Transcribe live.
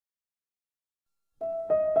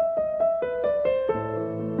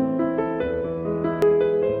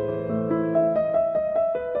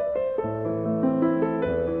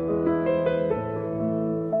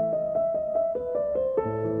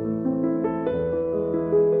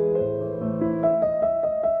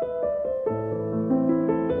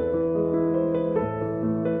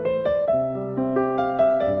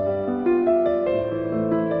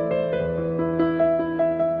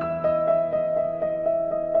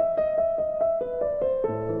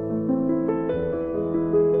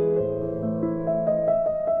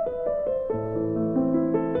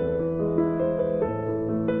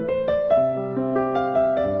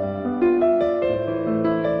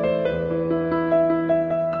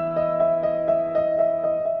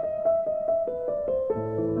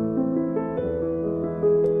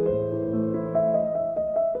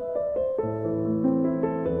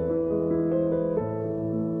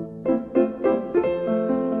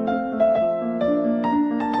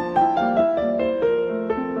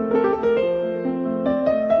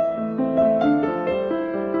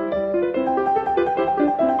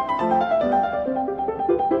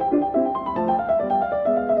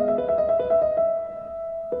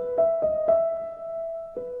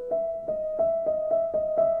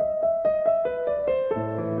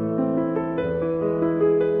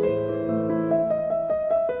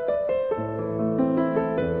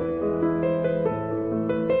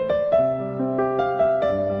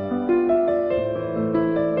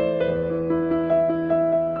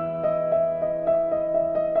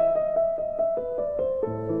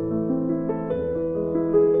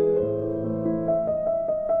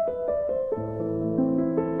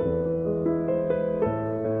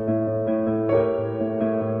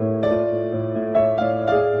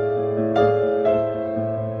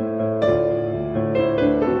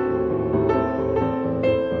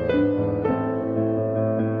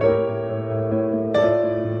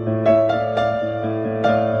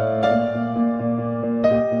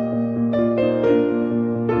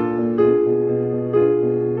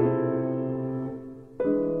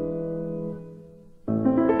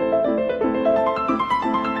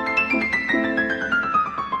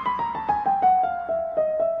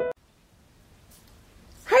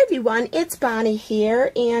everyone, it's Bonnie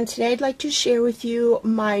here, and today I'd like to share with you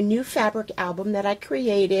my new fabric album that I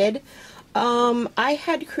created. I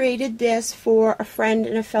had created this for a friend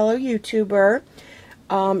and a fellow YouTuber.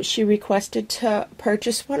 She requested to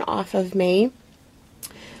purchase one off of me.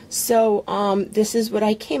 So this is what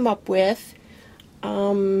I came up with.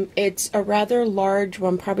 It's a rather large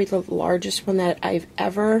one, probably the largest one that I've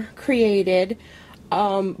ever created.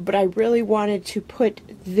 But I really wanted to put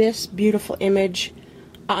this beautiful image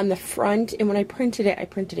on the front, and when I printed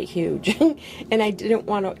it huge. And I didn't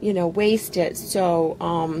want to, waste it, so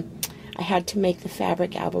I had to make the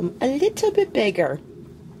fabric album a little bit bigger.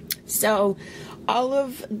 So all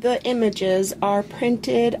of the images are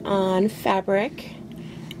printed on fabric,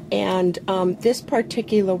 and this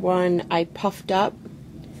particular one I puffed up.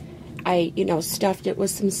 I, stuffed it with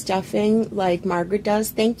some stuffing like Margaret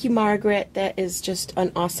does. Thank you, Margaret. That is just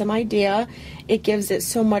an awesome idea. It gives it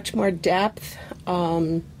so much more depth.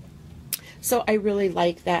 So I really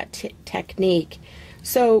like that technique.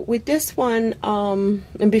 So with this one,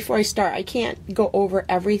 and before I start, I can't go over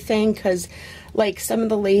everything because like some of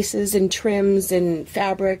the laces and trims and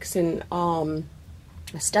fabrics and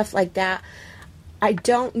stuff like that, I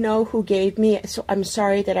don't know who gave me it, so I'm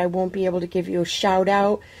sorry that I won't be able to give you a shout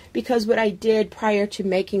out, because what I did prior to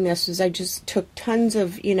making this was I just took tons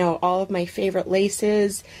of, all of my favorite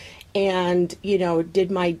laces and,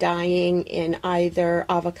 did my dyeing in either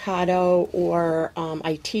avocado or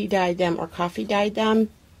I tea dyed them or coffee dyed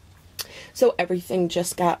them. So everything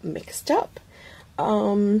just got mixed up.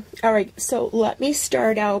 Alright, so let me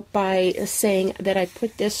start out by saying that I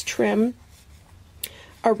put this trim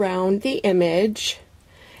around the image,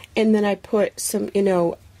 and then I put some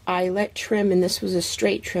eyelet trim, and this was a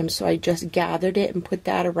straight trim, so I just gathered it and put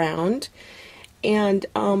that around. And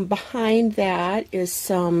behind that is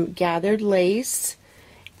some gathered lace,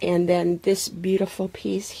 and then this beautiful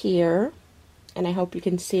piece here, and I hope you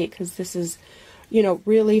can see it because this is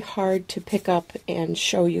really hard to pick up and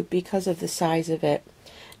show you because of the size of it.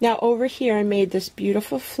 Now over here I made this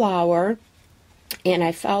beautiful flower, and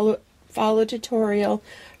I follow tutorial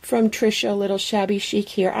from Trisha Little Shabby Chic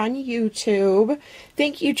here on YouTube.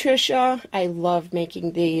 Thank you, Trisha. I love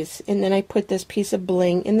making these. And then I put this piece of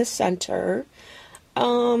bling in the center.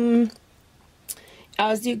 As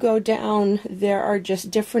you go down, there are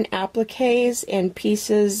just different appliques and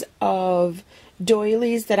pieces of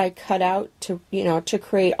doilies that I cut out to, to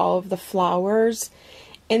create all of the flowers.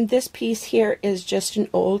 And this piece here is just an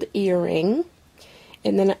old earring.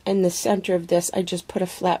 And then in the center of this, I just put a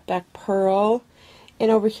flat back pearl. And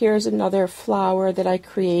over here is another flower that I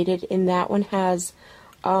created, and that one has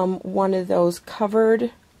one of those covered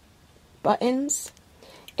buttons.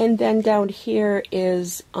 And then down here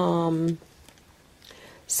is some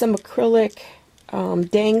acrylic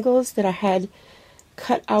dangles that I had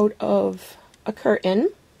cut out of a curtain.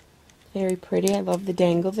 Very pretty. I love the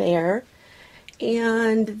dangle there.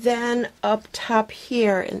 And then up top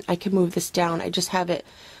here, and I can move this down, I just have it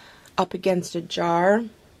up against a jar.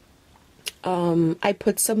 I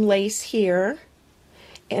put some lace here,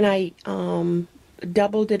 and I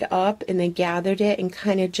doubled it up and then gathered it and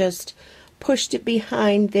kind of just pushed it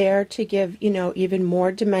behind there to give, even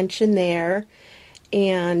more dimension there.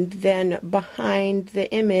 And then behind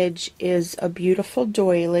the image is a beautiful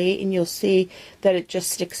doily, and you'll see that it just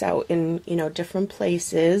sticks out in, different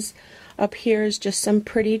places. Up here is just some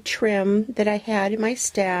pretty trim that I had in my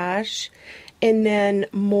stash, and then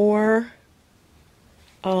more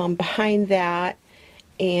behind that,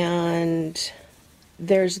 and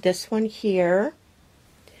there's this one here,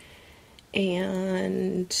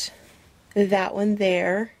 and that one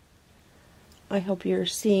there. I hope you're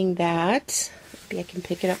seeing that. Maybe I can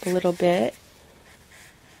pick it up a little bit.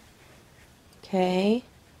 Okay.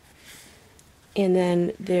 And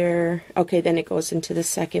then then it goes into the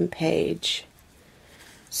second page.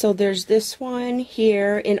 So there's this one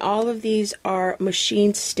here, and all of these are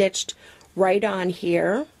machine stitched right on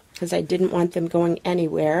here because I didn't want them going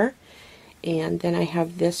anywhere. And then I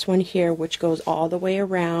have this one here which goes all the way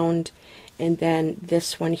around, and then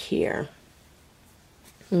this one here.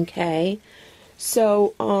 Okay,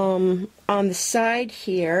 so on the side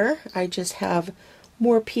here I just have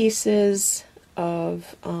more pieces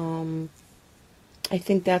of I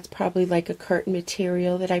think that's probably like a curtain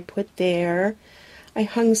material that I put there. I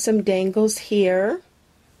hung some dangles here.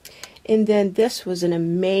 And then this was an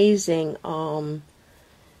amazing, I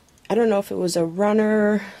don't know if it was a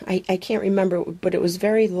runner, I can't remember, but it was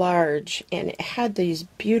very large, and it had these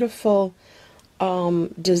beautiful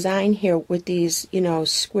design here with these,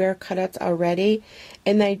 square cutouts already.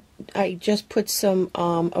 And I just put some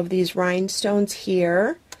of these rhinestones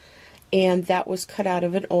here, and that was cut out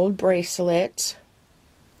of an old bracelet.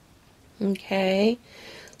 Okay,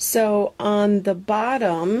 so on the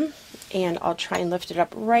bottom, and I'll try and lift it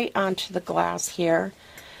up right onto the glass here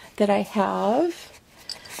that I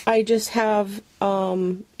just have,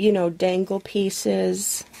 you know, dangle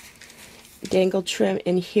pieces, dangle trim,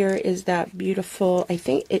 and here is that beautiful, I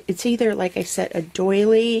think it's either, like I said, a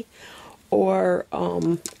doily or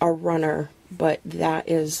a runner, but that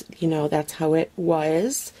is, you know, that's how it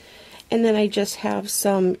was. And then I just have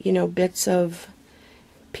some, you know, bits of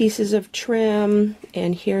pieces of trim,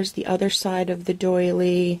 and here's the other side of the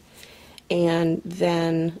doily, and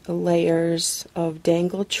then layers of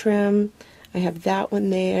dangle trim. I have that one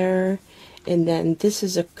there, and then this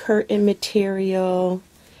is a curtain material,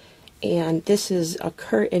 and this is a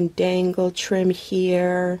curtain dangle trim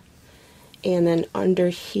here, and then under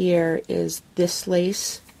here is this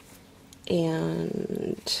lace,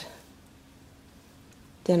 and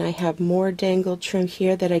then I have more dangle trim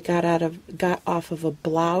here that I got off of a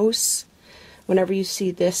blouse. Whenever you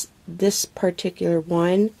see this particular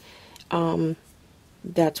one,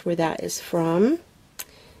 that's where that is from.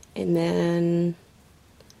 And then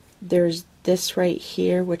there's this right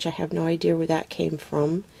here, which I have no idea where that came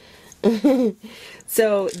from.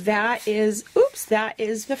 So that is, oops, that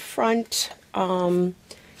is the front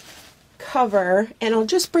cover, and I'll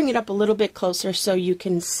just bring it up a little bit closer so you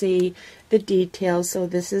can see the details. So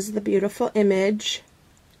this is the beautiful image,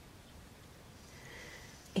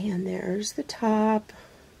 and there's the top.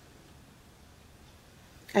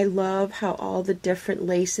 I love how all the different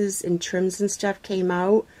laces and trims and stuff came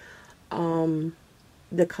out.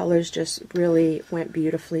 The colors just really went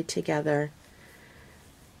beautifully together.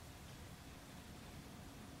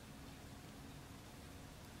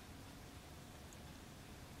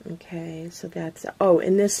 Okay, so that's, oh,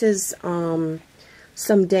 and this is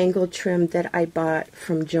some dangle trim that I bought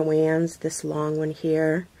from Joann's, this long one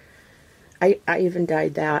here. I even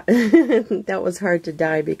dyed that. That was hard to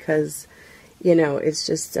dye because, you know, it's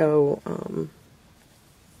just so,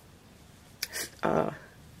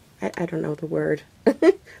 I don't know the word.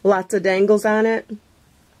 Lots of dangles on it.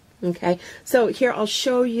 Okay, so here I'll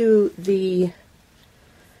show you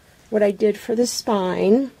what I did for the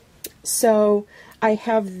spine. So I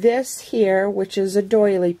have this here, which is a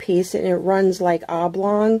doily piece, and it runs like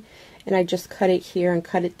oblong, and I just cut it here and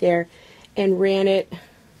cut it there and ran it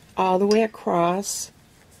all the way across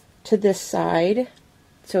to this side,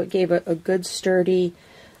 so it gave a good sturdy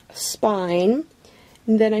spine.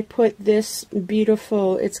 And then I put this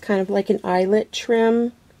beautiful, it's kind of like an eyelet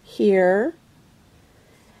trim here,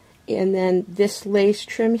 and then this lace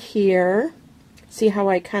trim here. See how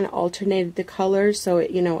I kind of alternated the colors so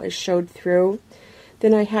it, you know, it showed through.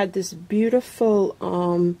 Then I had this beautiful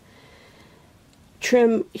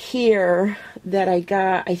trim here that I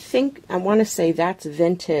got, I think, I want to say that's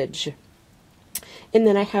vintage. And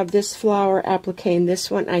then I have this flower applique, and this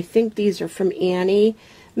one, I think these are from Annie,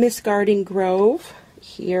 Miss Garden Grove,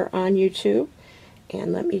 here on YouTube.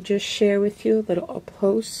 And let me just share with you a little up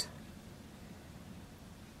close.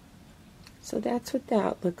 So that's what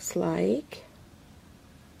that looks like.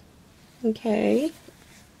 Okay.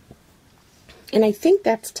 And I think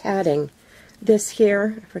that's tatting. This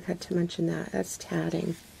here, I forgot to mention that, that's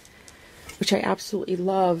tatting, which I absolutely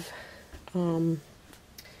love.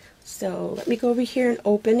 So let me go over here and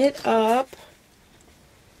open it up.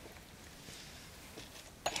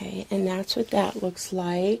 Okay, and that's what that looks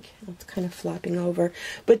like. It's kind of flopping over.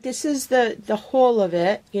 But this is the whole of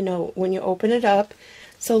it, you know, when you open it up.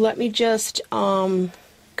 So let me just go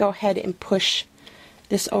ahead and push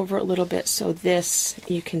this over a little bit so this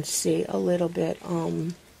you can see a little bit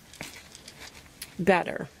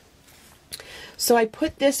better. So I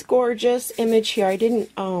put this gorgeous image here. I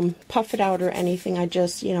didn't puff it out or anything. I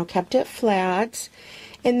just, you know, kept it flat,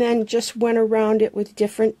 and then just went around it with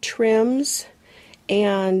different trims,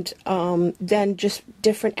 and then just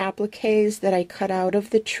different appliques that I cut out of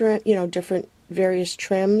the trim, you know, different various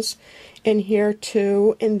trims in here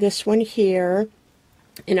too, and this one here,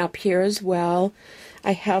 and up here as well.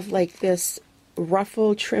 I have like this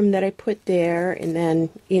ruffle trim that I put there, and then,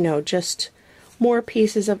 you know, just more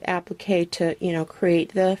pieces of applique to, you know,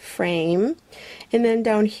 create the frame. And then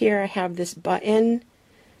down here I have this button.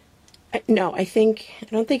 No, I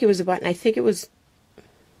don't think it was a button. I think it was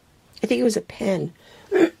a pin.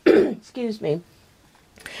 Excuse me.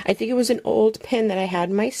 I think it was an old pin that I had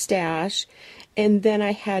in my stash. And then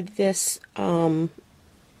I had this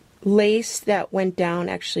lace that went down.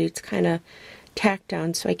 Actually, it's kind of tacked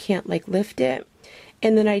down, so I can't like lift it.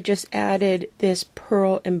 And then I just added this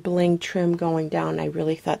pearl and bling trim going down. I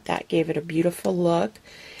really thought that gave it a beautiful look.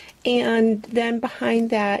 And then behind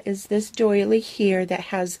that is this doily here that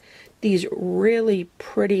has these really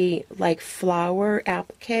pretty like flower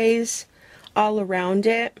appliques all around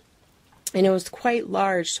it. And it was quite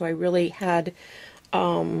large, so I really had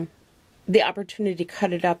the opportunity to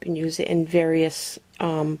cut it up and use it in various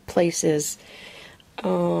places.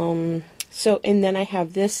 And then I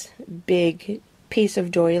have this big piece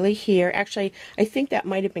of doily here. Actually, I think that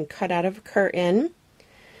might have been cut out of a curtain,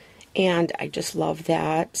 and I just love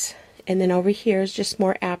that. And then over here is just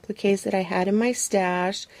more appliques that I had in my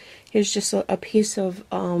stash. Here's just a piece of,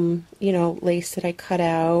 you know, lace that I cut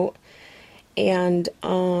out. And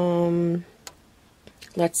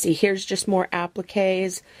let's see, here's just more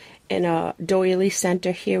appliques in a doily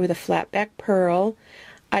center here with a flat back pearl.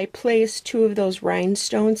 I placed 2 of those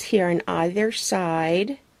rhinestones here on either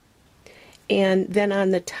side. And then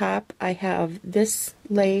on the top I have this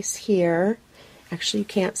lace here. Actually, you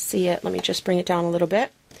can't see it. Let me just bring it down a little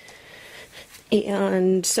bit.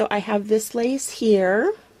 And so I have this lace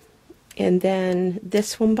here, and then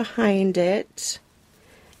this one behind it.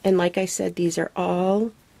 And like I said, these are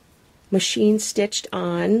all machine stitched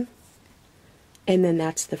on, and then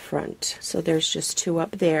that's the front. So there's just 2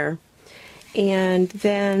 up there. And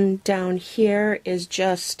then down here is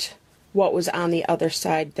just what was on the other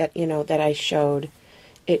side that, you know, that I showed.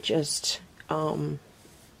 It just, you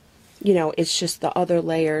know, it's just the other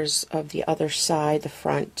layers of the other side, the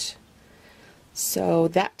front. So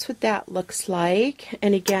that's what that looks like.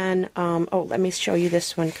 And again, oh, let me show you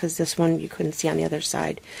this one, because this one you couldn't see on the other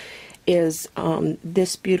side, is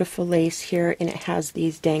this beautiful lace here, and it has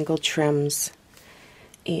these dangle trims.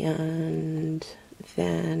 And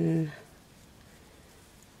then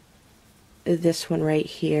this one right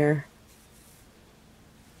here.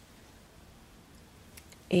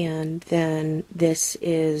 And then this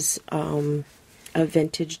is a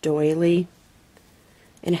vintage doily,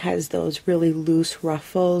 and it has those really loose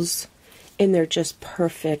ruffles, and they're just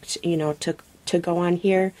perfect, you know, to go on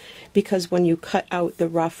here, because when you cut out the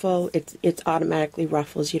ruffle, it's automatically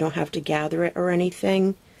ruffles. You don't have to gather it or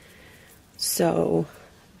anything. So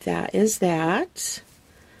that is that.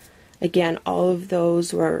 Again, all of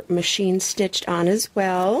those were machine stitched on as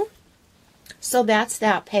well. So that's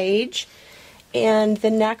that page. And the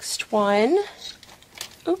next one,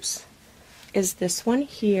 oops, is this one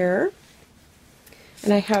here.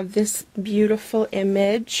 And I have this beautiful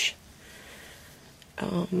image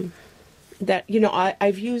that, you know,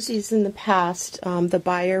 I've used these in the past. The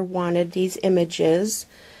buyer wanted these images.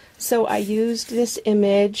 So I used this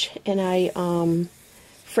image, and I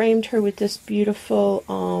framed her with this beautiful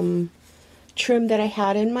trim that I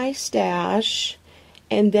had in my stash.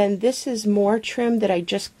 And then this is more trim that I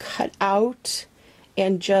just cut out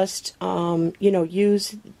and just, you know,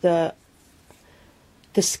 use the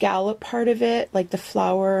scallop part of it, like the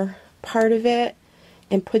flower part of it,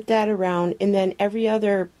 and put that around. And then every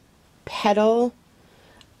other petal,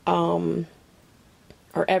 or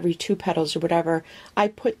every 2 petals or whatever, I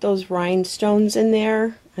put those rhinestones in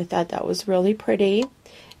there. I thought that was really pretty.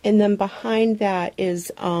 And then behind that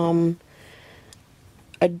is a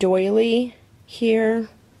doily here,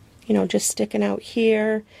 you know, just sticking out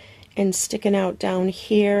here and sticking out down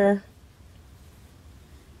here.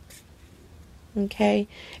 Okay,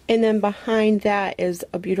 and then behind that is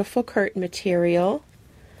a beautiful curtain material,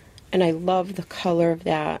 and I love the color of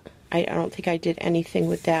that. I don't think I did anything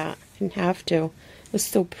with that. I didn't have to. It was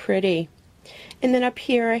so pretty. And then up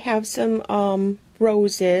here I have some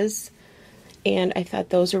roses, and I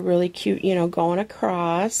thought those are really cute, you know, going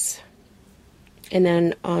across. And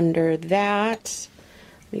then under that,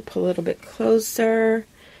 let me pull a little bit closer,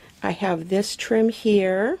 I have this trim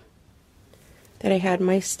here that I had in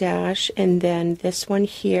my stash, and then this one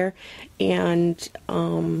here, and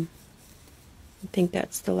I think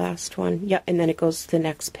that's the last one. Yeah, and then it goes to the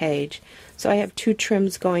next page. So I have 2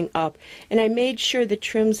 trims going up, and I made sure the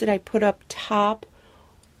trims that I put up top,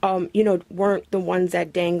 you know, weren't the ones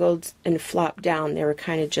that dangled and flopped down. They were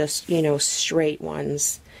kind of just, you know, straight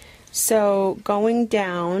ones. So going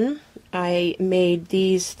down, I made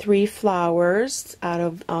these 3 flowers out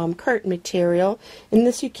of curtain material, and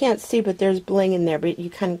this you can't see, but there's bling in there, but you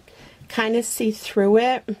can kind of see through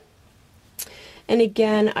it. And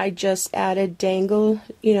again, I just added dangle,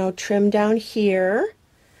 you know, trim down here.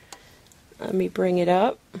 Let me bring it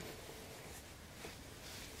up.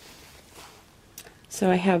 So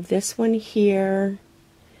I have this one here,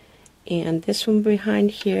 and this one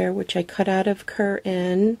behind here, which I cut out of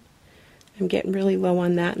curtain. I'm getting really low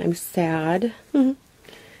on that, and I'm sad.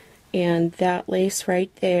 And that lace right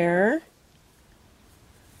there,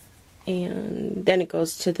 and then it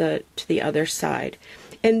goes to the other side.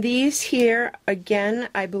 And these here, again,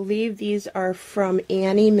 I believe these are from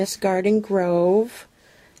Annie Miss Garden Grove.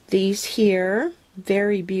 These here,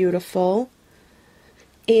 very beautiful.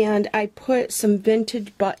 And I put some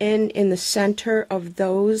vintage button in the center of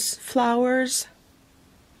those flowers.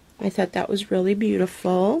 I thought that was really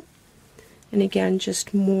beautiful. And again,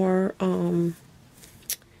 just more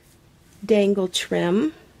dangle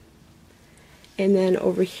trim. And then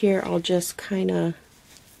over here, I'll just kind of,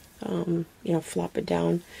 you know, flop it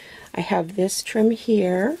down. I have this trim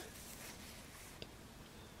here.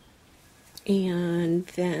 And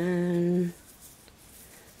then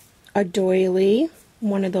a doily,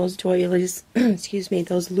 one of those doilies, excuse me,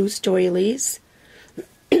 those loose doilies.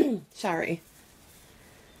 Sorry.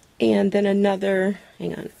 And then another,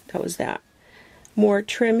 hang on, that was that. More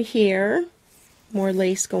trim here, more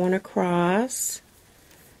lace going across.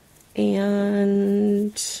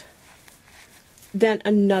 And then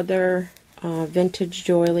another vintage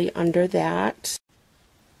doily under that.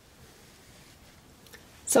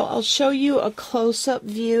 So I'll show you a close-up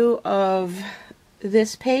view of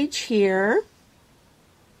this page here.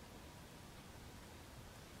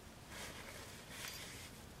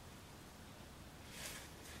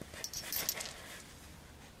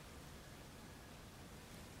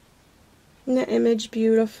 Isn't the image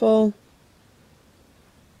beautiful?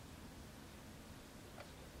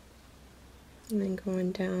 And then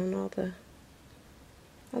going down all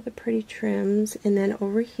the pretty trims, and then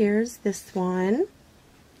over here is this one.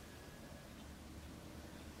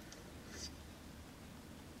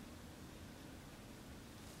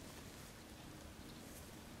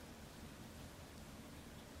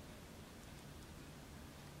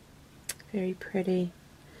 Very pretty.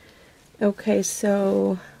 Okay,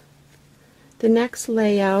 so the next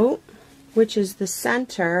layout, which is the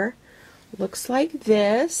center, looks like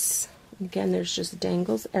this. Again, there's just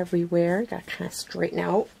dangles everywhere. Got to kind of straighten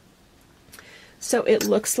out. So it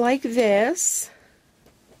looks like this.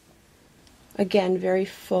 Again, very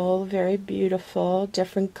full, very beautiful,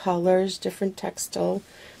 different colors, different textile.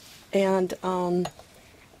 And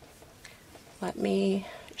let me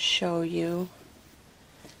show you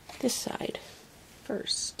this side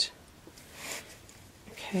first.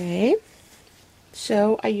 Okay,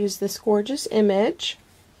 so I use this gorgeous image,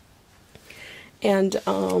 and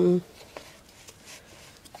I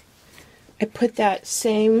put that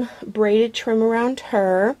same braided trim around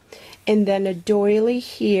her, and then a doily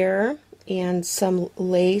here, and some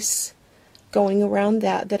lace going around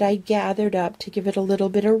that I gathered up to give it a little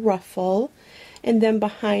bit of ruffle. And then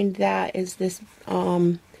behind that is this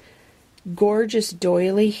gorgeous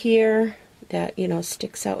doily here that, you know,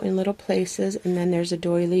 sticks out in little places, and then there's a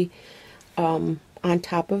doily on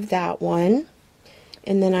top of that one.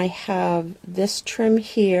 And then I have this trim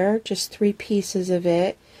here, just 3 pieces of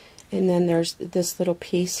it, and then there's this little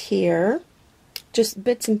piece here, just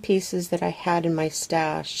bits and pieces that I had in my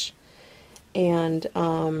stash. And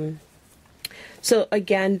so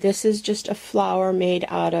again, this is just a flower made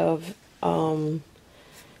out of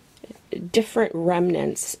different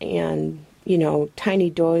remnants, and, you know, tiny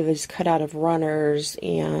doilies cut out of runners,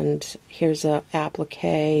 and here's a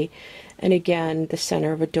applique, and again the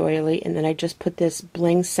center of a doily. And then I just put this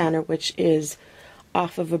bling center, which is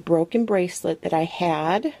off of a broken bracelet that I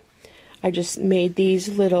had. I just made these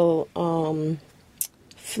little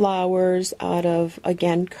flowers out of,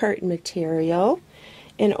 again, curtain material.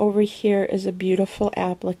 And over here is a beautiful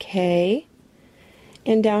applique.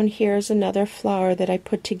 And down here is another flower that I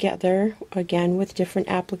put together, again, with different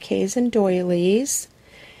appliques and doilies.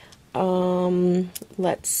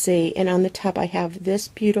 Let's see. And on the top I have this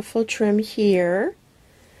beautiful trim here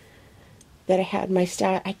that I had my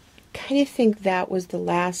stash. I kind of think that was the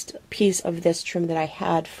last piece of this trim that I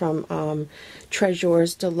had from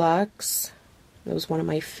Treasures Deluxe. It was one of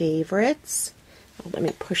my favorites. Oh, let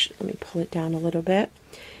me pull it down a little bit.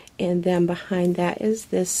 And then behind that is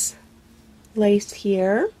this lace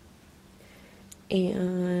here,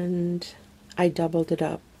 and I doubled it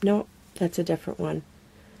up. Nope, that's a different one.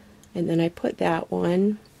 And then I put that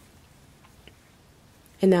one,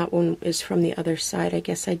 and that one is from the other side. I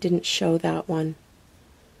guess I didn't show that one.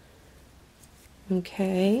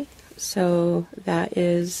 Okay, so that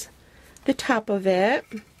is the top of it.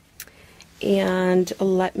 And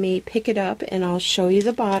let me pick it up and I'll show you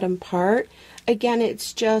the bottom part. Again,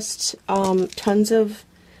 it's just tons of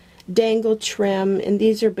dangle trim, and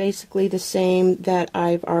these are basically the same that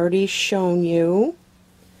I've already shown you.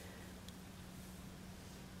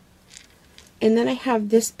 And then I have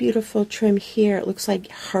this beautiful trim here. It looks like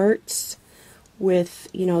hearts with,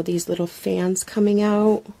 you know, these little fans coming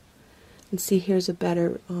out. And see, here's a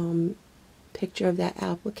better picture of that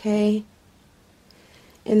applique.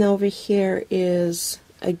 And over here is,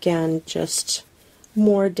 again, just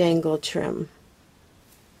more dangle trim.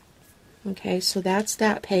 Okay, so that's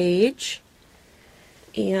that page.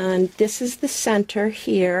 And this is the center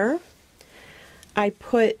here. I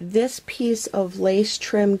put this piece of lace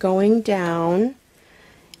trim going down,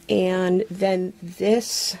 and then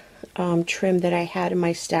this trim that I had in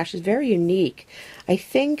my stash is very unique. I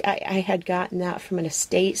think I had gotten that from an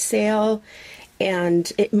estate sale,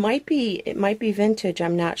 and it might be vintage,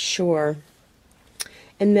 I'm not sure.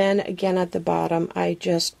 And then again at the bottom I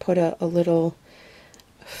just put a little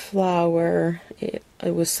flower. It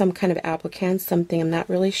was some kind of applicant, something, I'm not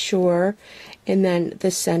really sure. And then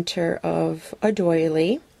the center of a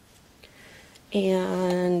doily.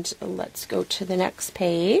 And let's go to the next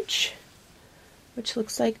page, which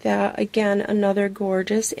looks like that. Again, another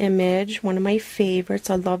gorgeous image, one of my favorites.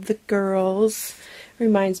 I love the girls.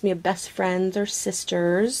 Reminds me of best friends or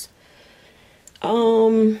sisters.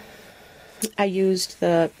 I used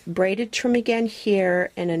the braided trim again here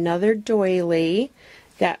and another doily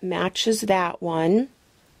that matches that one.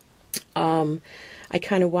 I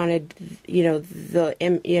kind of wanted,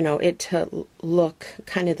 it to look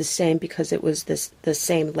kind of the same because it was the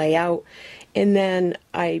same layout. And then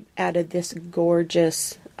I added this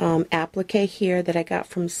gorgeous applique here that I got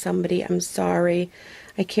from somebody. I'm sorry,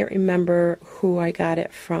 I can't remember who I got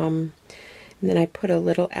it from. And then I put a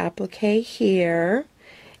little applique here.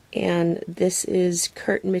 And this is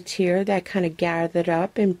curtain material that I kind of gathered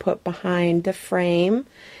up and put behind the frame.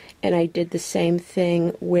 And I did the same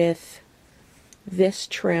thing with this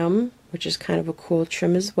trim, which is kind of a cool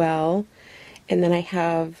trim as well. And then I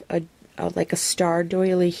have like a star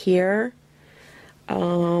doily here.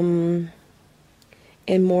 And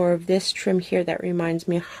more of this trim here that reminds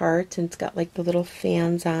me of hearts, and it's got like the little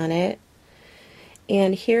fans on it.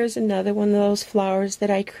 And here's another one of those flowers that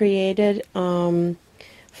I created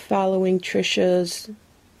following Trisha's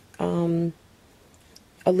A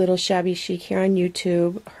Little Shabby Chic here on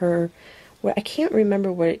YouTube. I can't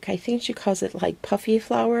remember I think she calls it like puffy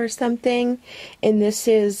flower or something. And this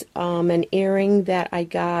is an earring that I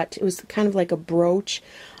got. It was kind of like a brooch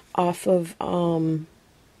off of,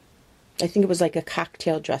 I think it was like a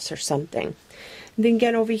cocktail dress or something. And then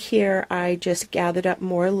again over here, I just gathered up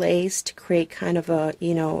more lace to create kind of a,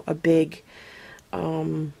 a big,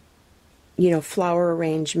 flower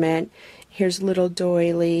arrangement. Here's a little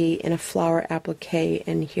doily and a flower applique,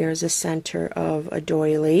 and here's a center of a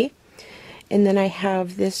doily. And then I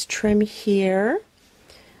have this trim here,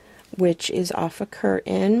 which is off a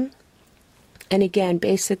curtain. And again,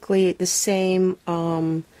 basically the same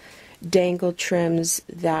dangle trims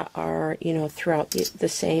that are, throughout the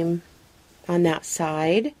same on that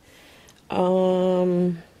side.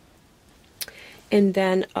 And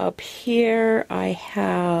then up here I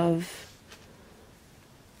have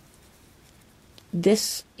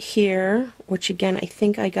this here, which again I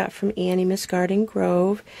think I got from Annie Miss Garden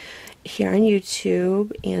Grove here on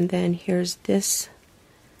YouTube. And then here's this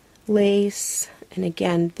lace, and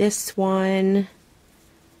again this one,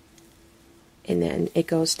 and then it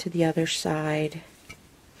goes to the other side.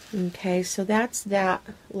 Okay, so that's that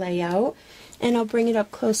layout, and I'll bring it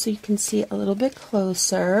up close so you can see it a little bit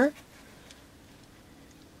closer.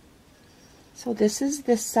 So this is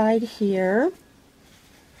this side here.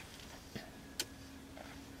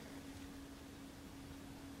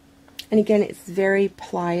 And again, it's very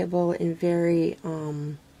pliable and very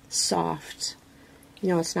soft.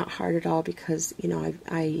 It's not hard at all because,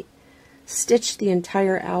 I stitched the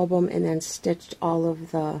entire album and then stitched all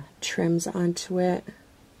of the trims onto it.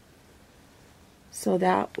 So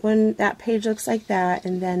that page looks like that,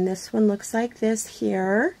 and then this one looks like this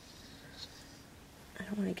here. I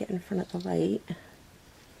don't want to get in front of the light.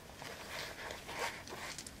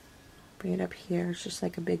 Bring it up here. It's just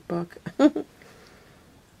like a big book.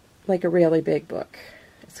 Like a really big book.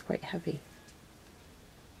 It's quite heavy.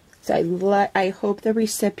 So I hope the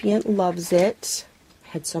recipient loves it. I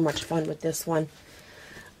had so much fun with this one.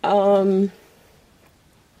 And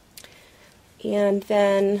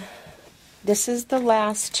then this is the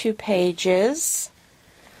last two pages.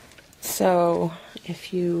 So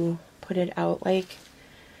if you put it out like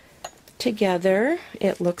together,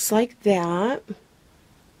 it looks like that.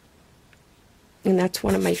 And that's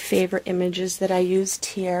one of my favorite images that I used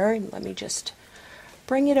here. And let me just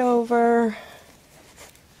bring it over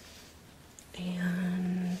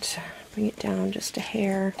and bring it down just a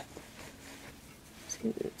hair. So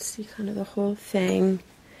you can see kind of the whole thing.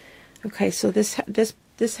 Okay, so this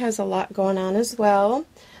has a lot going on as well.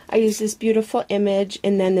 I use this beautiful image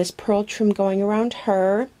and then this pearl trim going around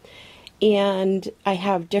her. And I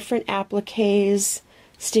have different appliques.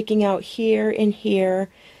 sticking out here and here.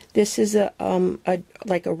 This is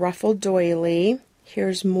like a ruffled doily.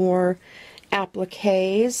 Here's more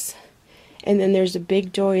appliques, and then there's a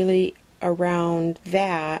big doily around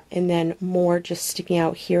that, and then more just sticking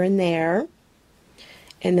out here and there.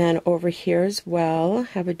 And then over here as well,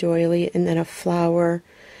 have a doily and then a flower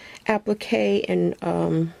applique and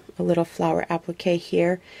a little flower applique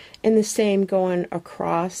here, and the same going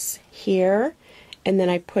across here. And then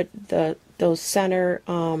I put those center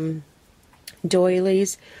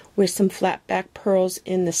doilies with some flat back pearls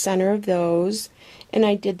in the center of those. And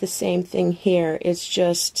I did the same thing here. It's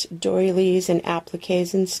just doilies and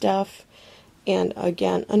appliques and stuff. And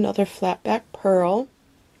again, another flat back pearl.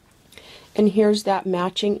 And here's that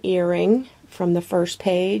matching earring from the first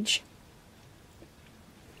page.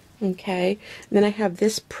 Okay, and then I have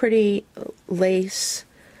this pretty lacy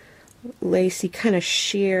kind of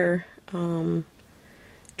sheer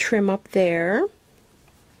trim up there.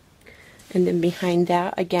 And then behind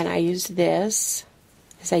that, again, I used this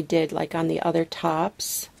as I did like on the other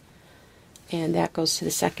tops. And that goes to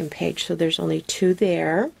the second page, so there's only 2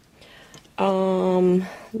 there.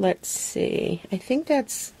 Let's see. I think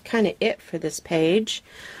that's kind of it for this page.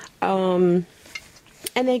 And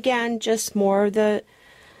again, just more of the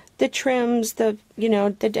trims, the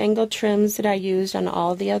dangle trims that I used on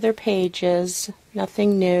all the other pages.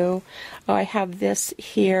 Nothing new. Oh, I have this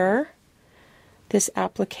here, this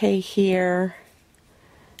applique here,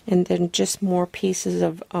 and then just more pieces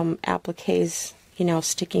of appliques,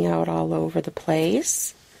 sticking out all over the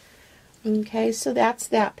place. Okay, so that's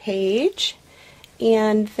that page.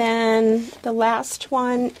 And then the last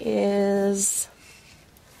one is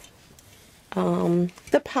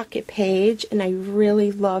the pocket page, and I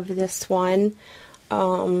really love this one.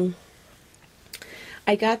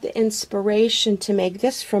 I got the inspiration to make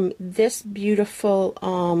this from this beautiful,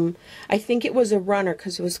 I think it was a runner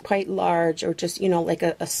because it was quite large, or just, like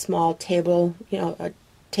a small table, a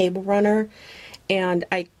table runner. And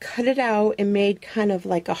I cut it out and made kind of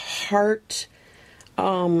like a heart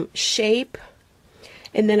shape.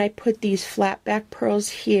 And then I put these flat back pearls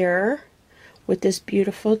here with this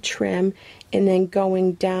beautiful trim, and then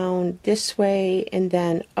going down this way and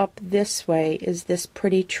then up this way is this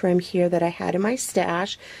pretty trim here that I had in my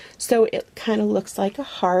stash. So it kind of looks like a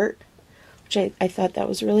heart, which I thought that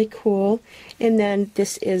was really cool. And then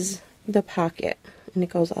this is the pocket, and it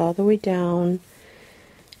goes all the way down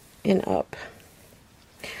and up.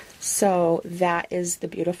 So that is the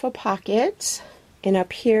beautiful pocket. And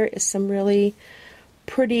up here is some really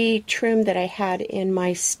pretty trim that I had in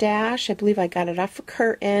my stash. I believe I got it off a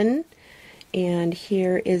curtain. And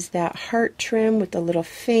here is that heart trim with the little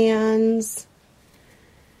fans.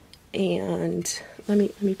 And let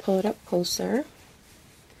me pull it up closer.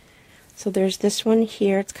 So there's this one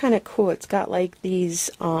here. It's kind of cool. It's got like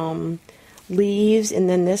these leaves, and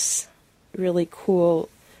then this really cool,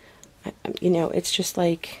 it's just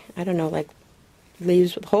like, I don't know, like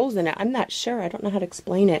leaves with holes in it. I'm not sure. I don't know how to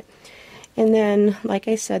explain it. And then, like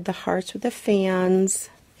I said, the hearts with the fans,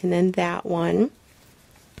 and then that one.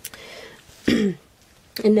 And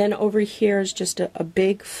then over here is just a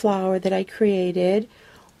big flower that I created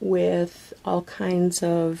with all kinds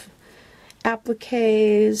of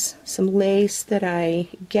appliques, some lace that I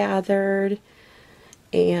gathered,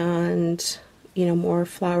 and more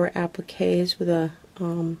flower appliques with a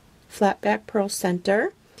flat back pearl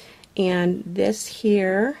center. And this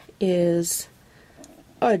here is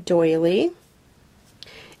a doily.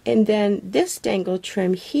 And then this dangle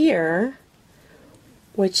trim here,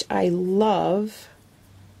 which I love.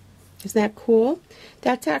 Isn't that cool?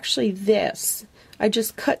 That's actually this. I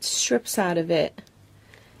just cut strips out of it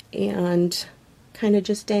and kind of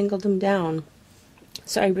just dangled them down.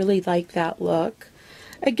 So I really like that look.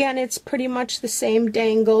 Again, it's pretty much the same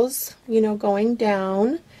dangles, going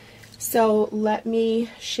down. So let me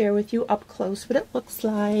share with you up close what it looks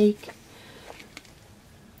like.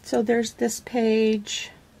 So there's this page.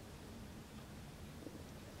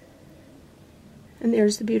 And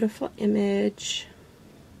there's the beautiful image.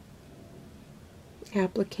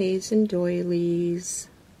 Appliques and doilies.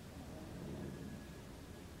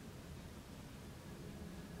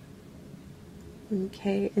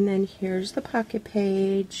 Okay, and then here's the pocket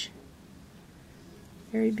page.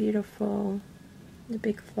 Very beautiful. The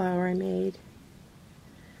big flower I made.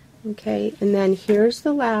 Okay, and then here's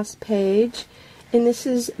the last page. And this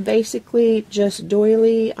is basically just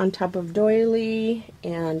doily on top of doily,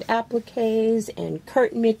 and appliques and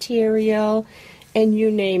curtain material, and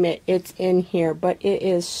you name it, it's in here. But it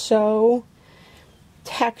is so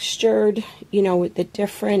textured, with the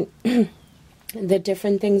different the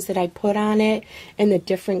different things that I put on it and the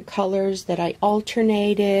different colors that I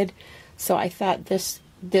alternated. So I thought this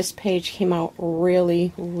page came out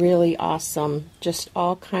really, really awesome. Just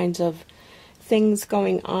all kinds of things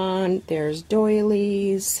going on. There's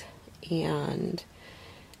doilies, and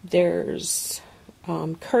there's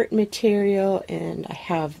curtain material, and I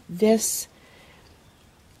have this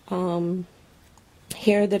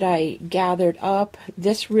hair that I gathered up.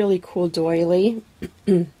 This really cool doily.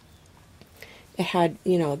 It had,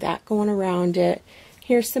 you know, that going around it.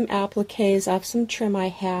 Here's some appliques off some trim I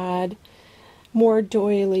had. More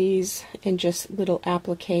doilies and just little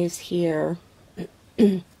appliques here.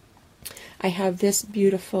 I have this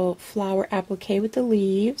beautiful flower applique with the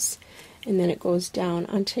leaves, and then it goes down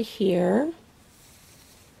onto here,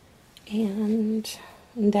 and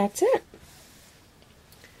that's it.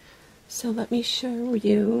 So let me show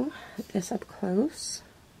you this up close.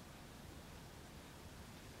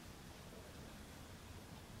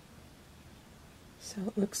 So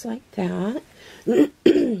it looks like that.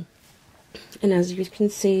 And as you can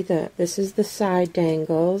see, this is the side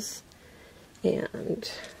dangles, and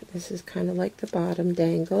this is kind of like the bottom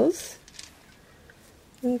dangles.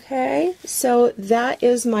 Okay, so that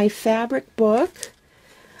is my fabric book.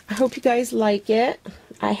 I hope you guys like it.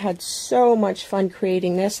 I had so much fun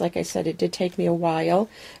creating this. Like I said, it did take me a while,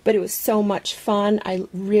 but it was so much fun. I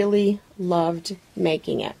really loved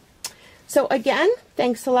making it. So again,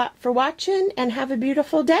 thanks a lot for watching, and have a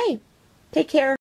beautiful day. Take care.